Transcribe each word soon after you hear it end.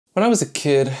When I was a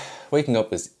kid, waking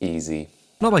up was easy.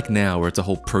 Not like now where it's a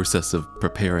whole process of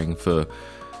preparing for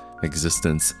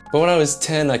existence. But when I was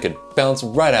 10, I could bounce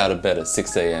right out of bed at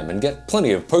 6 AM and get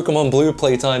plenty of Pokemon Blue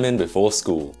playtime in before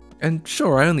school. And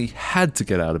sure, I only had to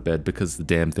get out of bed because the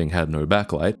damn thing had no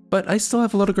backlight, but I still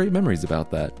have a lot of great memories about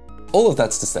that. All of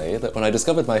that's to say that when I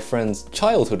discovered my friend's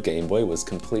childhood Game Boy was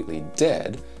completely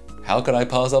dead, how could I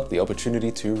pass up the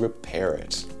opportunity to repair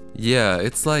it? Yeah,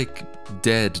 it's like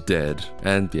dead.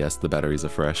 And yes, the batteries are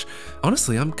fresh.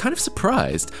 Honestly, I'm kind of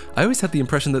surprised. I always had the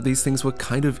impression that these things were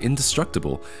kind of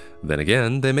indestructible. Then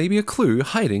again, there may be a clue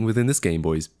hiding within this Game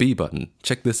Boy's B button.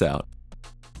 Check this out.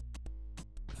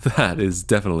 That is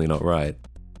definitely not right.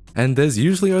 And there's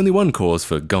usually only one cause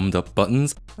for gummed up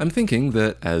buttons. I'm thinking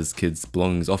that, as kids'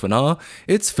 belongings often are,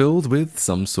 it's filled with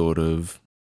some sort of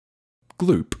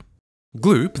gloop.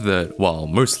 Gloop that, while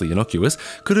mostly innocuous,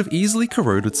 could have easily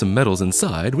corroded some metals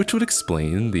inside, which would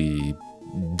explain the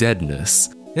deadness.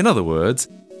 In other words,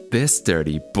 this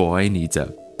dirty boy needs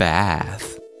a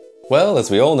bath. Well, as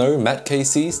we all know,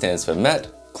 MattKC stands for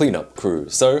Matt Cleanup Crew,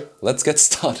 so let's get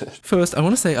started. First, I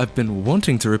want to say I've been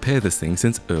wanting to repair this thing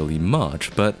since early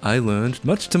March, but I learned,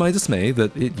 much to my dismay,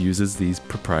 that it uses these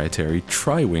proprietary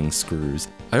tri-wing screws.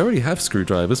 I already have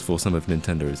screwdrivers for some of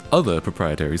Nintendo's other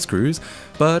proprietary screws,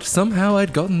 but somehow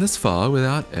I'd gotten this far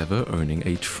without ever owning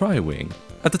a tri-wing.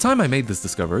 At the time I made this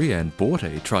discovery and bought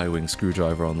a tri-wing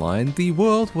screwdriver online, the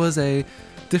world was a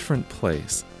different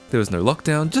place. There was no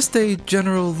lockdown, just a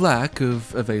general lack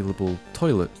of available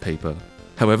toilet paper.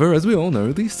 However, as we all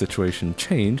know, the situation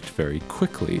changed very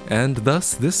quickly, and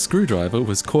thus this screwdriver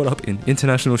was caught up in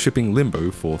international shipping limbo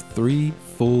for 3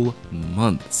 full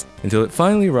months, until it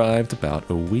finally arrived about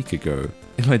a week ago.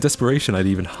 In my desperation, I'd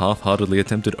even half-heartedly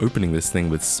attempted opening this thing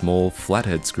with small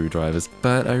flathead screwdrivers,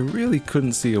 but I really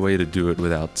couldn't see a way to do it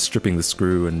without stripping the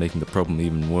screw and making the problem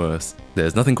even worse.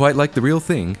 There's nothing quite like the real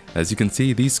thing. As you can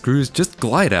see, these screws just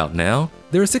glide out now.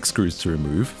 There are 6 screws to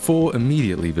remove, 4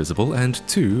 immediately visible and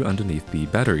 2 underneath the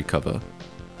battery cover.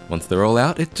 Once they're all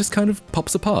out, it just kind of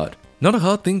pops apart. Not a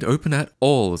hard thing to open at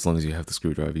all as long as you have the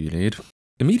screwdriver you need.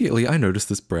 Immediately, I noticed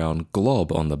this brown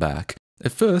glob on the back.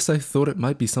 At first, I thought it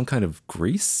might be some kind of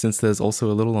grease, since there's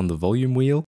also a little on the volume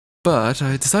wheel. But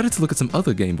I decided to look at some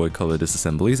other Game Boy Color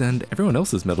disassemblies, and everyone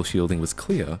else's metal shielding was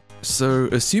clear. So,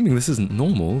 assuming this isn't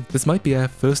normal, this might be our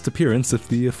first appearance of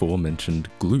the aforementioned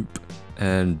gloop.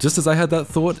 And just as I had that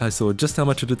thought, I saw just how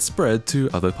much it had spread to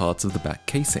other parts of the back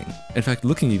casing. In fact,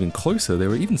 looking even closer, there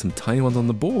were even some tiny ones on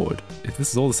the board. If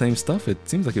this is all the same stuff, it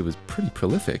seems like it was pretty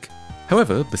prolific.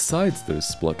 However, besides those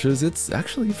splotches, it's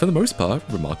actually, for the most part,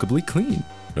 remarkably clean.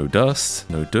 No dust,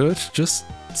 no dirt, just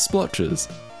splotches.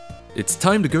 It's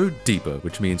time to go deeper,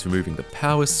 which means removing the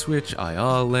power switch,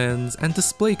 IR lens, and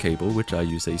display cable, which I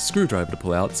use a screwdriver to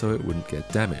pull out so it wouldn't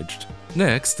get damaged.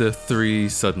 Next are 3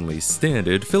 suddenly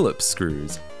standard Phillips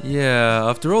screws. Yeah,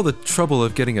 after all the trouble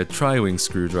of getting a tri-wing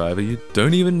screwdriver, you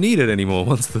don't even need it anymore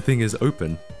once the thing is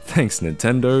open. Thanks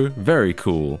Nintendo, very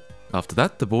cool. After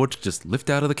that, the board should just lift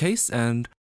out of the case and...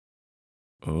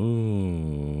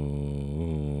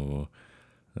 Oh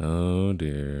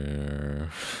dear.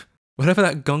 Whatever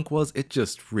that gunk was, it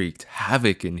just wreaked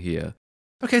havoc in here.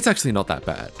 Okay, it's actually not that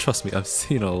bad. Trust me, I've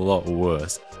seen a lot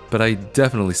worse. But I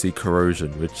definitely see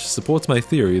corrosion, which supports my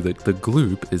theory that the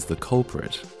gloop is the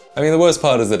culprit. I mean, the worst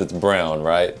part is that it's brown,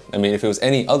 right? I mean, if it was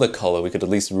any other color, we could at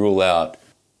least rule out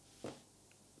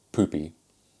poopy.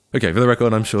 Okay, for the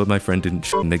record, I'm sure my friend didn't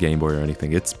shit in the Game Boy or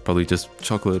anything. It's probably just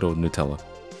chocolate or Nutella.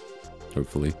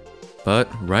 Hopefully. But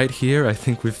right here, I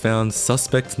think we've found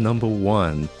suspect number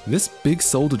 1. This big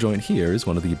solder joint here is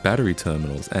one of the battery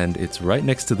terminals, and it's right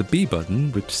next to the B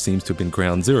button, which seems to have been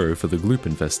ground zero for the gloop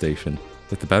infestation.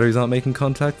 If the batteries aren't making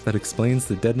contact, that explains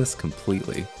the deadness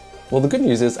completely. Well, the good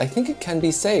news is I think it can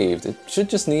be saved. It should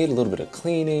just need a little bit of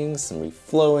cleaning, some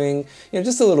reflowing,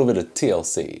 just a little bit of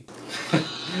TLC.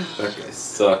 That guy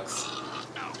sucks.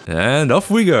 And off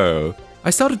we go! I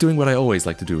started doing what I always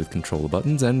like to do with controller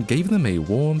buttons and gave them a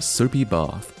warm, soapy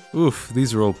bath. Oof,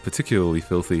 these are all particularly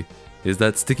filthy. Here's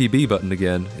that sticky B button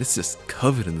again. It's just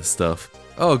covered in the stuff.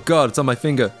 Oh god, it's on my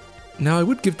finger! Now I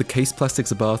would give the case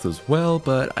plastics a bath as well,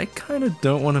 but I kinda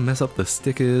don't want to mess up the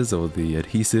stickers or the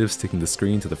adhesive sticking the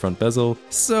screen to the front bezel,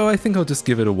 so I think I'll just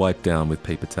give it a wipe down with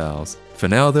paper towels. For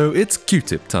now though, it's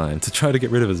Q-tip time to try to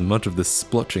get rid of as much of this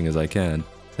splotching as I can.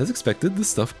 As expected, this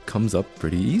stuff comes up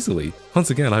pretty easily. Once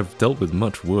again, I've dealt with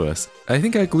much worse. I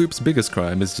think our gloop's biggest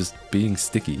crime is just being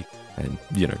sticky and,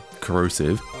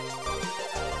 corrosive.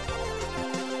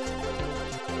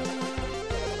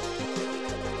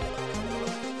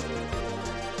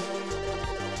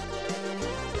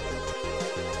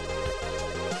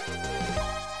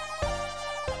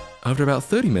 After about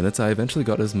 30 minutes, I eventually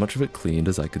got as much of it cleaned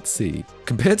as I could see.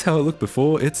 Compared to how it looked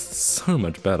before, it's so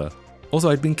much better. Also,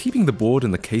 I'd been keeping the board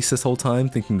in the case this whole time,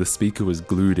 thinking the speaker was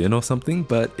glued in or something,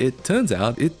 but it turns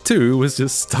out it too was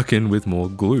just stuck in with more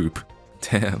gloop.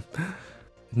 Damn.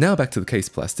 Now back to the case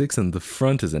plastics, and the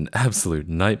front is an absolute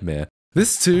nightmare.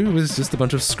 This too was just a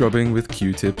bunch of scrubbing with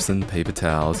Q-tips and paper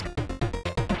towels.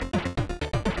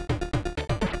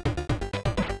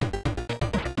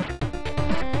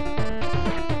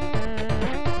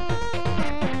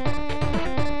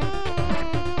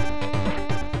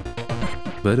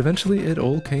 But eventually it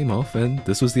all came off and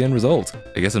this was the end result.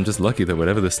 I guess I'm just lucky that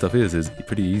whatever this stuff is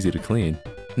pretty easy to clean.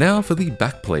 Now for the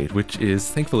back plate, which is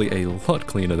thankfully a lot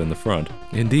cleaner than the front.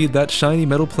 Indeed, that shiny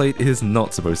metal plate is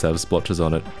not supposed to have splotches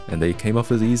on it, and they came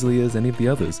off as easily as any of the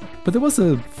others. But there was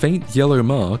a faint yellow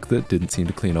mark that didn't seem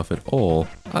to clean off at all.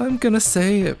 I'm gonna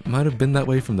say it might have been that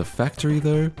way from the factory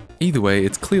though. Either way,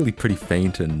 it's clearly pretty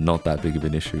faint and not that big of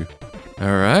an issue.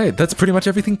 Alright, that's pretty much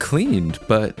everything cleaned,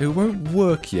 but it won't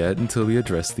work yet until we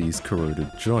address these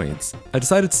corroded joints. I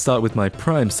decided to start with my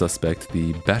prime suspect,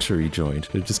 the battery joint.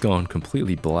 It had just gone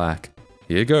completely black.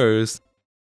 Here goes.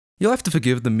 You'll have to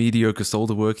forgive the mediocre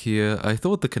solder work here. I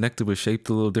thought the connector was shaped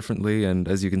a little differently, and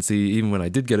as you can see, even when I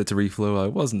did get it to reflow, I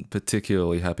wasn't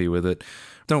particularly happy with it.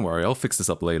 Don't worry, I'll fix this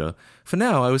up later. For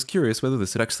now, I was curious whether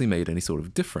this had actually made any sort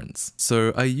of difference.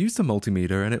 So I used a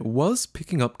multimeter and it was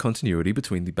picking up continuity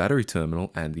between the battery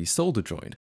terminal and the solder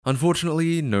joint.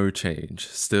 Unfortunately, no change.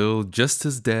 Still just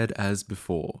as dead as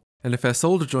before. And if our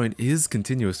solder joint is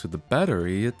continuous with the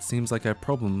battery, it seems like our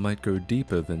problem might go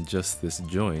deeper than just this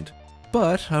joint.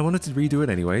 But I wanted to redo it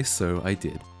anyway, so I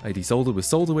did. I desoldered with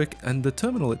solder wick, and the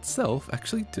terminal itself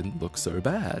actually didn't look so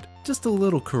bad. Just a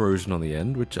little corrosion on the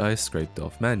end, which I scraped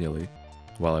off manually.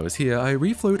 While I was here, I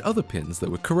reflowed other pins that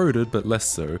were corroded but less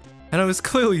so, and I was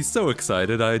clearly so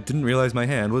excited I didn't realize my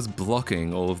hand was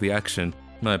blocking all of the action.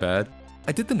 My bad.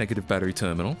 I did the negative battery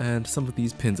terminal, and some of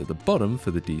these pins at the bottom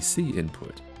for the DC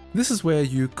input. This is where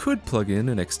you could plug in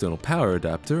an external power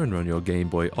adapter and run your Game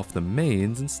Boy off the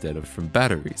mains instead of from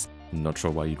batteries. Not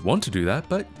sure why you'd want to do that,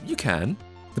 but you can.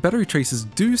 The battery traces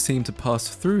do seem to pass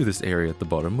through this area at the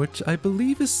bottom, which I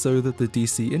believe is so that the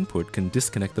DC input can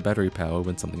disconnect the battery power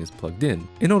when something is plugged in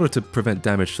order to prevent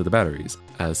damage to the batteries.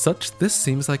 As such, this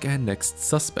seems like our next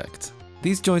suspect.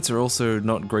 These joints are also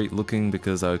not great looking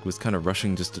because I was kind of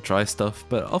rushing just to try stuff,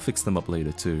 but I'll fix them up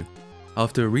later too.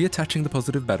 After reattaching the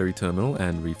positive battery terminal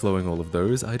and reflowing all of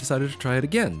those, I decided to try it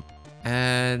again.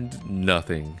 And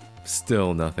nothing.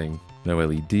 Still nothing. No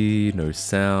LED, no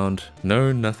sound,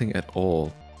 no nothing at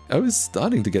all. I was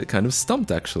starting to get kind of stumped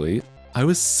actually. I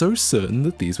was so certain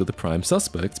that these were the prime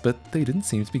suspects, but they didn't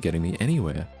seem to be getting me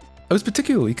anywhere. I was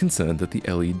particularly concerned that the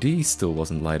LED still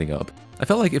wasn't lighting up. I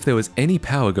felt like if there was any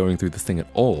power going through this thing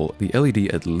at all, the LED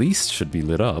at least should be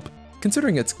lit up.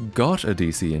 Considering it's got a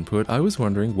DC input, I was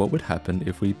wondering what would happen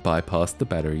if we bypassed the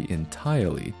battery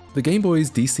entirely. The Game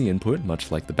Boy's DC input, much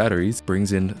like the batteries,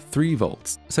 brings in 3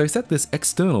 volts, so I set this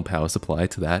external power supply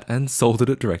to that and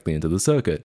soldered it directly into the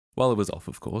circuit. While it was off,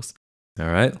 of course.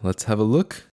 Alright, let's have a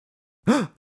look.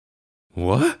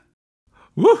 What?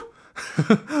 Woo!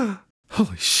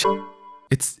 Holy shit.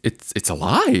 It's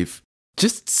alive!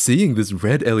 Just seeing this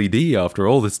red LED after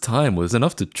all this time was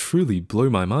enough to truly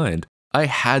blow my mind. I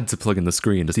had to plug in the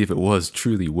screen to see if it was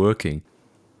truly working.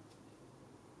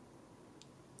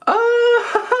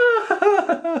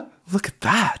 Look at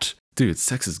that! Dude,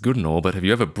 sex is good and all, but have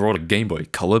you ever brought a Game Boy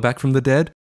Color back from the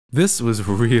dead? This was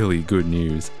really good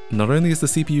news. Not only is the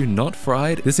CPU not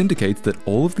fried, this indicates that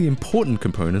all of the important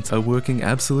components are working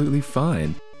absolutely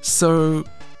fine. So,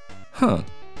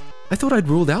 I thought I'd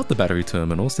ruled out the battery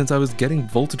terminal since I was getting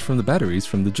voltage from the batteries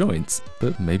from the joints,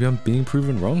 but maybe I'm being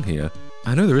proven wrong here.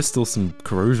 I know there is still some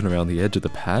corrosion around the edge of the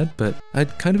pad, but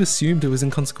I'd kind of assumed it was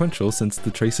inconsequential since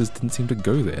the traces didn't seem to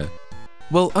go there.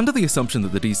 Well, under the assumption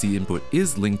that the DC input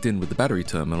is linked in with the battery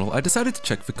terminal, I decided to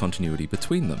check for continuity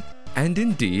between them. And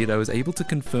indeed, I was able to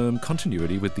confirm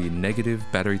continuity with the negative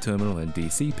battery terminal and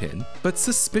DC pin, but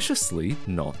suspiciously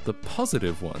not the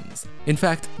positive ones. In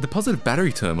fact, the positive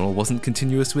battery terminal wasn't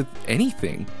continuous with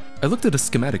anything. I looked at a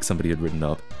schematic somebody had written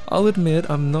up. I'll admit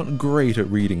I'm not great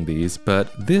at reading these,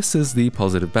 but this is the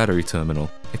positive battery terminal.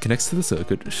 It connects to the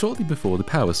circuit shortly before the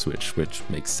power switch, which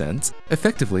makes sense.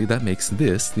 Effectively, that makes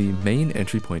this the main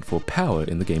entry point for power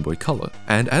in the Game Boy Color.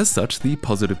 And as such, the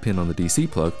positive pin on the DC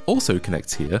plug also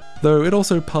connects here, though it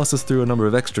also passes through a number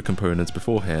of extra components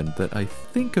beforehand that I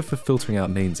think are for filtering out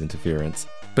mains interference.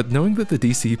 But knowing that the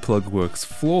DC plug works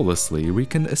flawlessly, we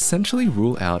can essentially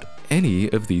rule out any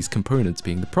of these components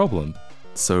being the problem.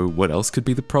 So what else could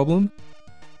be the problem?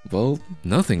 Well,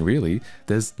 nothing really.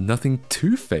 There's nothing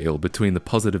to fail between the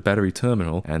positive battery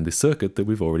terminal and the circuit that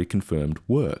we've already confirmed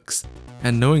works.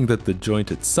 And knowing that the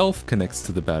joint itself connects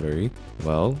to the battery,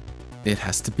 well, it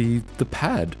has to be the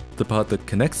pad, the part that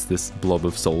connects this blob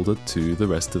of solder to the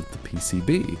rest of the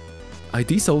PCB. I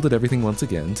desoldered everything once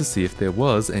again to see if there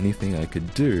was anything I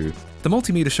could do. The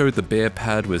multimeter showed the bare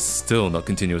pad was still not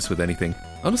continuous with anything.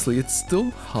 Honestly, it's still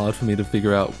hard for me to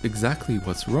figure out exactly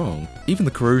what's wrong. Even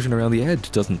the corrosion around the edge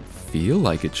doesn't feel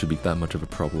like it should be that much of a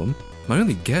problem. My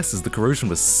only guess is the corrosion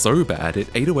was so bad it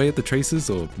ate away at the traces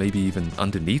or maybe even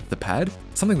underneath the pad,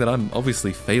 something that I'm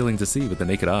obviously failing to see with the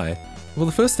naked eye. Well,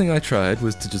 the first thing I tried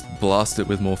was to just blast it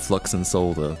with more flux and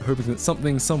solder, hoping that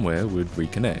something somewhere would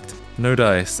reconnect. No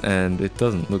dice, and it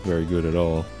doesn't look very good at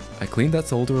all. I cleaned that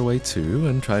solder away too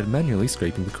and tried manually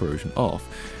scraping the corrosion off,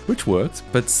 which worked,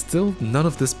 but still none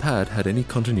of this pad had any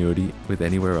continuity with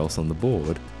anywhere else on the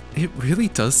board. It really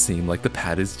does seem like the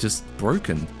pad is just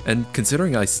broken, and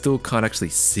considering I still can't actually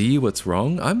see what's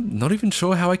wrong, I'm not even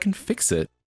sure how I can fix it.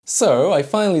 So I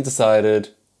finally decided,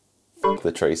 f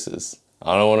the traces.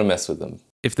 I don't want to mess with them.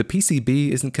 If the PCB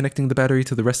isn't connecting the battery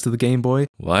to the rest of the Game Boy,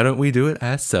 why don't we do it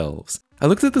ourselves? I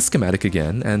looked at the schematic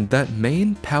again, and that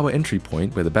main power entry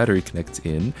point where the battery connects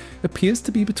in appears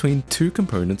to be between two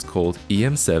components called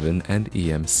EM7 and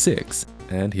EM6,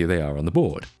 and here they are on the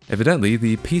board. Evidently,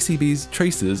 the PCB's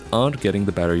traces aren't getting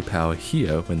the battery power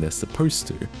here when they're supposed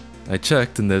to. I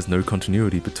checked and there's no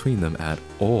continuity between them at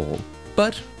all,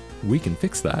 but we can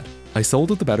fix that. I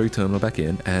soldered the battery terminal back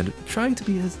in and, trying to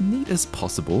be as neat as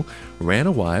possible, ran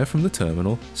a wire from the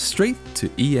terminal straight to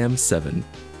EM7.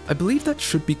 I believe that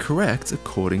should be correct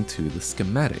according to the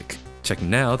schematic. Checking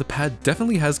now, the pad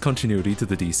definitely has continuity to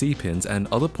the DC pins and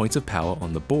other points of power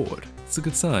on the board. It's a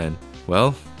good sign.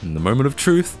 Well, in the moment of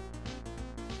truth,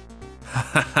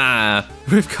 haha,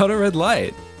 we've got a red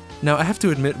light. Now, I have to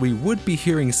admit we would be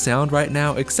hearing sound right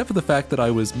now, except for the fact that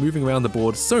I was moving around the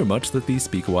board so much that these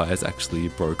speaker wires actually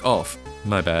broke off.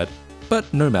 My bad.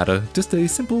 But no matter, just a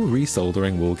simple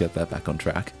resoldering will get that back on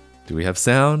track. Do we have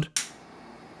sound?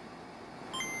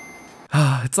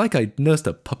 It's like I nursed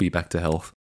a puppy back to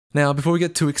health. Now, before we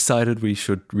get too excited, we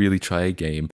should really try a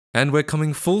game. And we're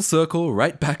coming full circle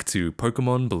right back to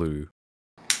Pokemon Blue.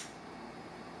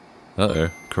 Uh-oh,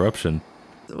 corruption.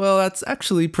 Well, that's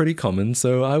actually pretty common,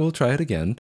 so I will try it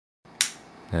again.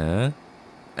 Huh?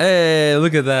 Hey,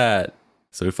 look at that!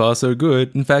 So far so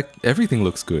good. In fact, everything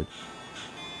looks good.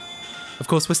 Of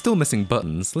course, we're still missing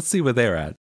buttons. Let's see where they're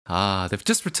at. Ah, they've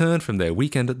just returned from their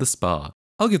weekend at the spa.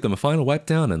 I'll give them a final wipe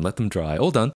down and let them dry.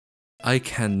 All done. I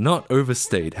cannot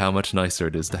overstate how much nicer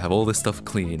it is to have all this stuff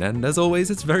clean, and as always,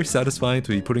 it's very satisfying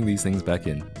to be putting these things back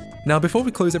in. Now, before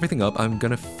we close everything up, I'm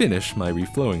gonna finish my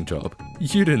reflowing job.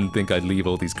 You didn't think I'd leave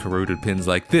all these corroded pins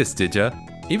like this, did ya?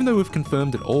 Even though we've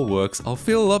confirmed it all works, I'll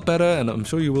feel a lot better, and I'm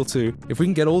sure you will too, if we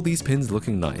can get all these pins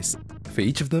looking nice. For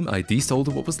each of them, I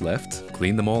desoldered what was left,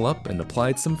 cleaned them all up, and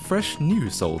applied some fresh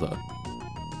new solder.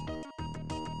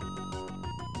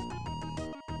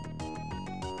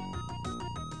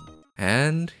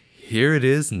 And here it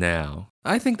is now.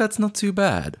 I think that's not too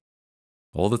bad.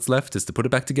 All that's left is to put it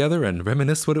back together and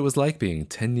reminisce what it was like being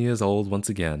 10 years old once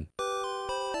again.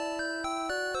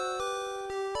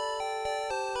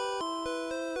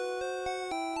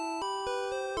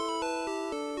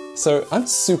 So I'm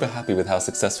super happy with how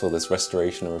successful this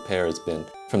restoration and repair has been,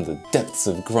 from the depths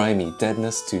of grimy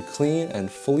deadness to clean and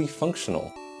fully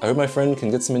functional. I hope my friend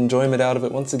can get some enjoyment out of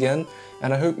it once again,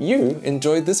 and I hope you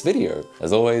enjoyed this video.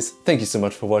 As always, thank you so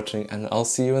much for watching, and I'll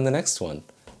see you in the next one.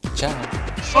 Ciao!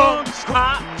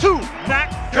 Subscribe to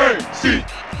MattKC.